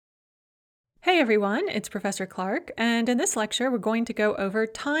everyone, it's Professor Clark, and in this lecture we're going to go over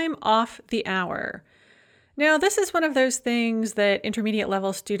time off the hour. Now, this is one of those things that intermediate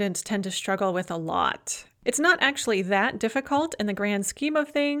level students tend to struggle with a lot. It's not actually that difficult in the grand scheme of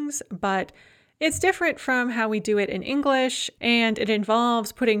things, but it's different from how we do it in English, and it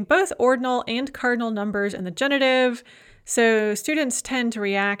involves putting both ordinal and cardinal numbers in the genitive. So students tend to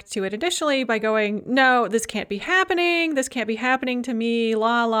react to it initially by going, no, this can't be happening. This can't be happening to me.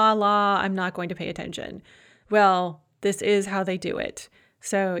 La, la, la. I'm not going to pay attention. Well, this is how they do it.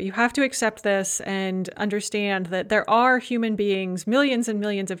 So you have to accept this and understand that there are human beings, millions and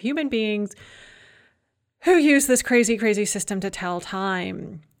millions of human beings, who use this crazy, crazy system to tell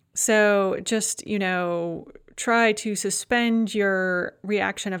time. So just, try to suspend your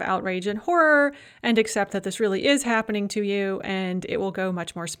reaction of outrage and horror and accept that this really is happening to you, and it will go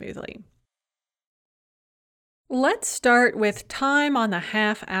much more smoothly. Let's start with time on the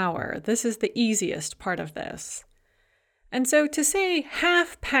half hour. This is the easiest part of this. And so to say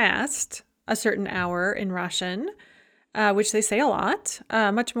half past a certain hour in Russian, which they say a lot,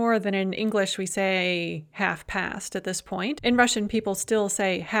 much more than in English we say half past at this point. In Russian, people still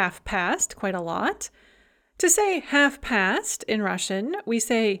say half past quite a lot. To say half past in Russian, we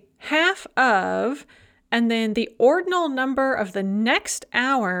say half of, and then the ordinal number of the next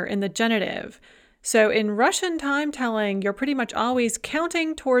hour in the genitive. So in Russian time telling, you're pretty much always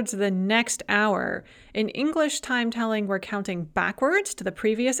counting towards the next hour. In English time telling, we're counting backwards to the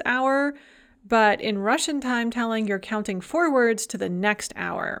previous hour. But in Russian time telling, you're counting forwards to the next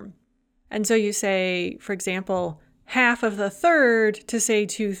hour. And so you say, for example, half of the third to say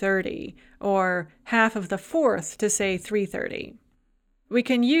 2:30, or half of the fourth to say 3:30. We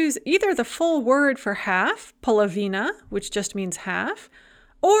can use either the full word for half, polovina, which just means half,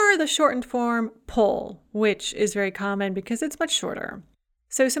 or the shortened form pol, which is very common because it's much shorter.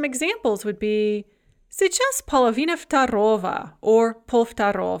 So some examples would be сейчас половина второго, or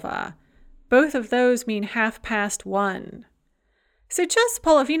полвторого. Both of those mean half past one. Сейчас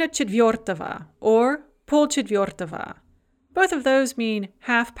половина четвертого, or полчетвертого. Both of those mean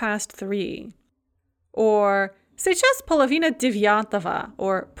half past three. Or сейчас половина девятого,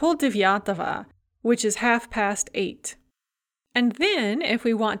 or полдевятого, which is half past 8. And then, if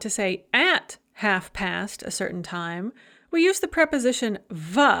we want to say at half past a certain time, we use the preposition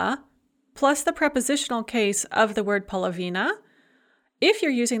v plus the prepositional case of the word половина. If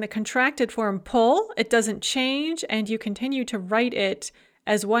you're using the contracted form pol, it doesn't change, and you continue to write it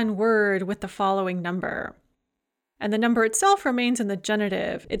as one word with the following number. And the number itself remains in the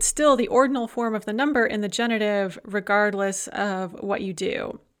genitive. It's still the ordinal form of the number in the genitive, regardless of what you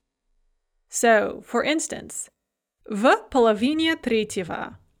do. So, for instance, в половине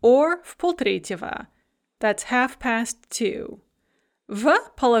третьего, or в полтретьего, that's half past 2.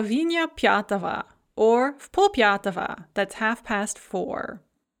 В половине пятого, or в полпятого, that's half past 4.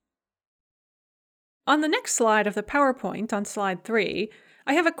 On the next slide of the PowerPoint, on slide 3,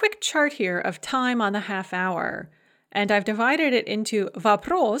 I have a quick chart here of time on the half hour, and I've divided it into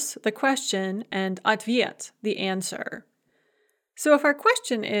вопрос, the question, and ответ, the answer. So if our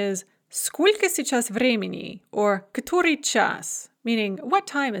question is сколько сейчас времени, or который час, meaning what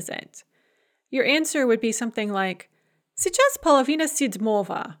time is it? Your answer would be something like сейчас половина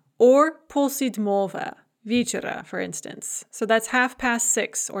седьмого, or полседьмого, вечера, for instance. So that's half past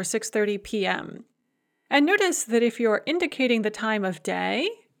 6 or 6:30 p.m. And notice that if you're indicating the time of day,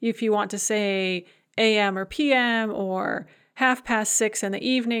 if you want to say a.m. or p.m. or half past 6 in the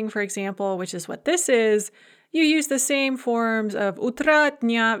evening, for example, which is what this is, you use the same forms of утра,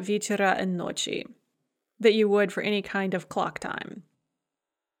 дня, вечера, and ночи that you would for any kind of clock time.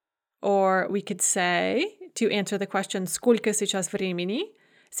 Or we could say, to answer the question сколько сейчас времени,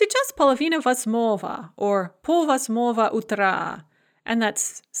 сейчас половина восьмого, or полвосьмого утра, and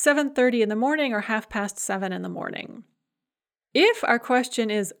that's 7:30 in the morning or half past 7 in the morning. If our question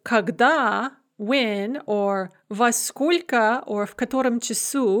is когда, when, or во сколько, or в котором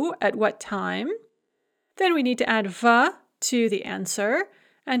часу, at what time, then we need to add в to the answer,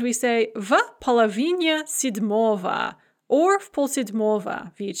 and we say в половине седьмого, or в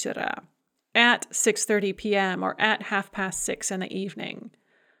полседьмого вечера, at 6:30 p.m. or at half past 6 in the evening.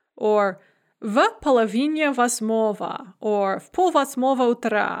 Or в половине восьмого, or в полвосьмого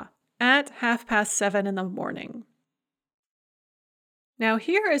утра, at half past 7 in the morning. Now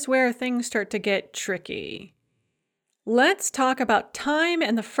here is where things start to get tricky. Let's talk about time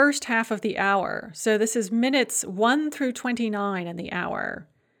in the first half of the hour. So this is minutes 1 through 29 in the hour.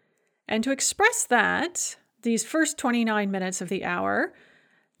 And to express that, these first 29 minutes of the hour,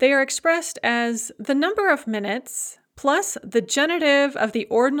 they are expressed as the number of minutes plus the genitive of the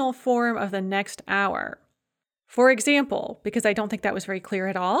ordinal form of the next hour. For example, because I don't think that was very clear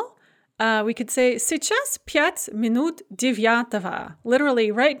at all, we could say Сейчас 5 минут девятого. Literally,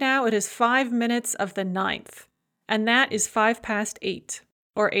 right now it is 5 minutes of the 9th. And that is 5 past 8,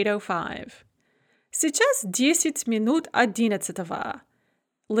 or 8:05. Сейчас 10 минут одиннадцатого.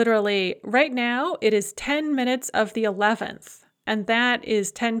 Literally, right now it is 10 minutes of the 11th. And that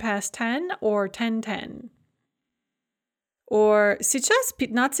is 10 past 10, or 10:10. Or сейчас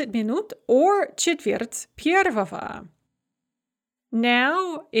 15 минут, or четверть первого.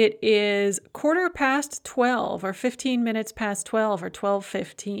 Now it is 12:15, or 15 minutes past 12, or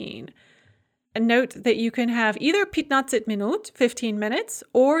 12:15. And note that you can have either 15 minut, 15 minutes,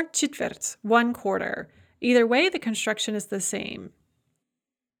 or четверть, 1/4. Either way, the construction is the same.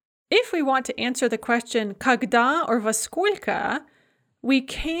 If we want to answer the question когда or во сколько, we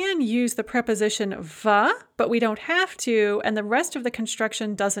can use the preposition в, but we don't have to, and the rest of the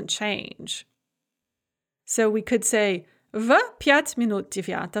construction doesn't change. So we could say в 5 минут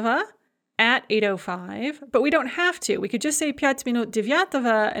девятого at 8:05, but we don't have to. We could just say 5 минут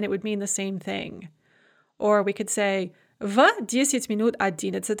девятого, and it would mean the same thing. Or we could say в 10 минут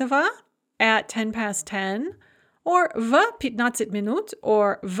одиннадцатого at 10 past 10, or в 15 минут,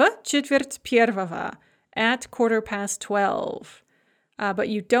 or в четверть первого at 12:15. But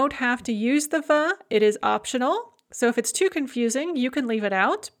you don't have to use the v. It is optional. So if it's too confusing, you can leave it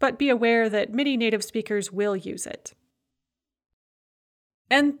out, but be aware that many native speakers will use it.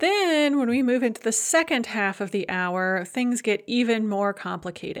 And then when we move into the second half of the hour, things get even more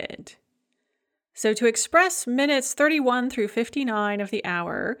complicated. So to express minutes 31 through 59 of the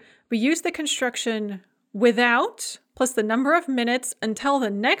hour, we use the construction without plus the number of minutes until the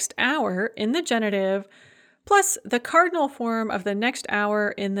next hour in the genitive plus the cardinal form of the next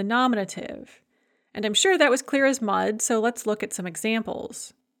hour in the nominative. And I'm sure that was clear as mud, so let's look at some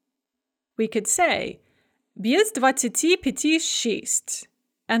examples. We could say, без 25:06,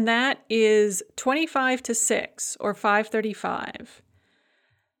 and that is 25 to 6, or 5:35.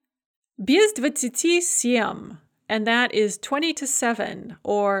 Без 27, and that is 20 to 7,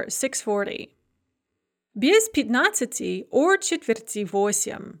 or 6:40. Без 15, or четверти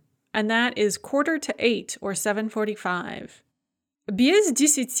восемь, and that is 7:45, or 7:45. Без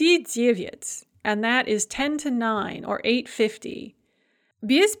 10:09, and that is 10 to 9, or 8:50.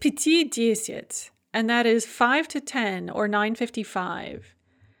 Без 5:10, and that is 5 to 10, or 9:55.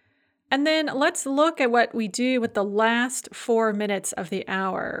 And then let's look at what we do with the last 4 minutes of the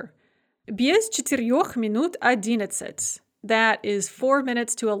hour. Без 4 минут 11, that is 4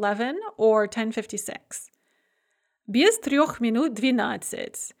 minutes to 11, or 10:56. Без 3 минут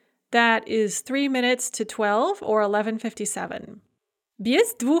 12, that is 3 minutes to 12, or 11:57.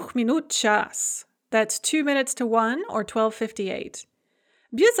 Без 2 минут час, that's 2 minutes to 1, or 12:58.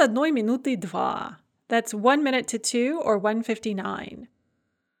 Без 1 минуты 2, that's 1 minute to 2, or 1:59.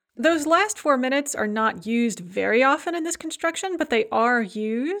 Those last 4 minutes are not used very often in this construction, but they are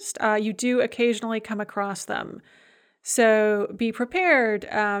used. You do occasionally come across them. So be prepared.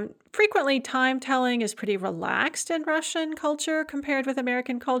 Frequently, time telling is pretty relaxed in Russian culture compared with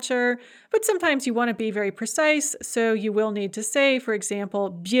American culture, but sometimes you want to be very precise, so you will need to say, for example,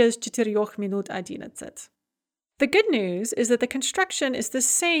 без 4 минут 11. The good news is that the construction is the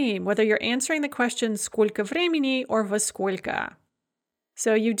same whether you're answering the question сколько времени or во сколько.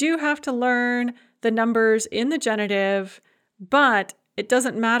 So you do have to learn the numbers in the genitive, but it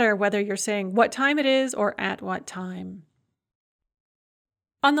doesn't matter whether you're saying what time it is or at what time.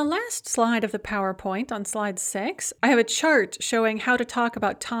 On the last slide of the PowerPoint, on slide 6, I have a chart showing how to talk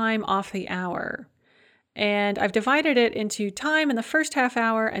about time off the hour. And I've divided it into time in the first half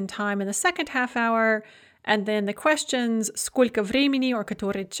hour and time in the second half hour, and then the questions сколько времени or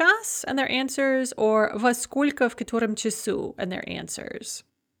который час and their answers, or во сколько в котором часу and their answers.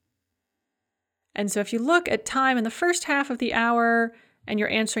 And so if you look at time in the first half of the hour and you're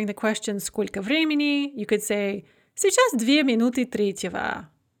answering the question сколько времени, you could say сейчас 2 минуты третьего.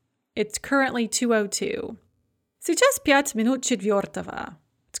 It's currently 2:02. Сейчас 5 минут четвертого.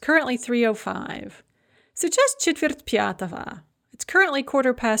 It's currently 3:05. Сейчас четверть пятого. It's currently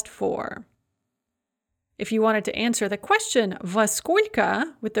 4:15. If you wanted to answer the question во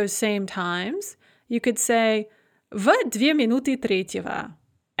сколько with those same times, you could say в 2 минуты третьего,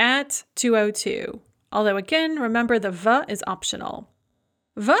 at 2:02. Although again, remember the v is optional.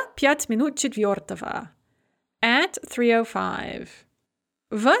 В 5 минут четвертого, at 3:05.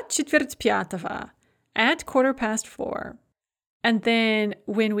 В четверть пятого, at 4:15. And then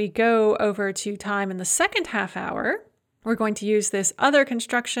when we go over to time in the second half hour, we're going to use this other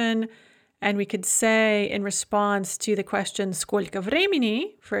construction, And we could say in response to the question «Сколько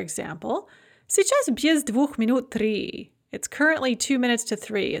времени?», for example, «Сейчас без 2:03». It's currently 2 minutes to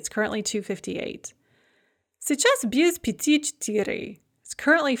 3. It's currently 2:58. «Сейчас без 5:04». It's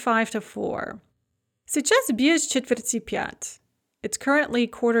currently 5 to 4. «Сейчас без 4:05». It's currently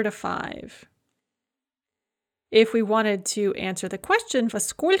 4:45. If we wanted to answer the question «Во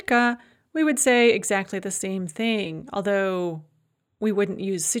сколько?», we would say exactly the same thing, although we wouldn't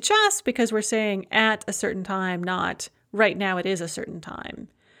use сейчас because we're saying at a certain time, not right now it is a certain time.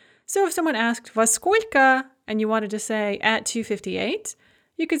 So if someone asked «Во сколько?» and you wanted to say at 2:58,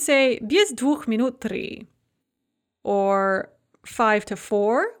 you could say «Без 2:03». Or 5 to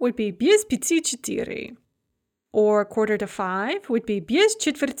 4 would be «Без 5:04». Or 4:45 would be «Без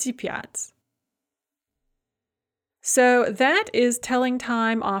 4:05». So that is telling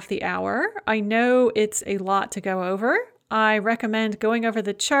time off the hour. I know it's a lot to go over. I recommend going over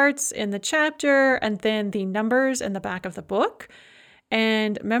the charts in the chapter and then the numbers in the back of the book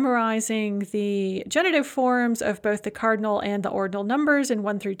and memorizing the genitive forms of both the cardinal and the ordinal numbers in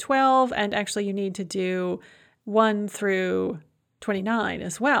 1 through 12. And actually you need to do 1 through 29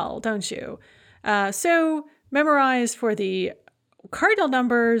 as well, don't you? So memorize for the cardinal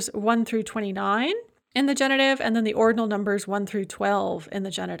numbers 1 through 29 in the genitive, and then the ordinal numbers 1 through 12 in the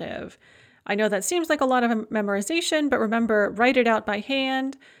genitive. I know that seems like a lot of memorization, but remember, write it out by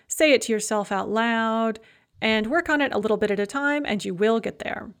hand, say it to yourself out loud, and work on it a little bit at a time, and you will get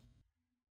there.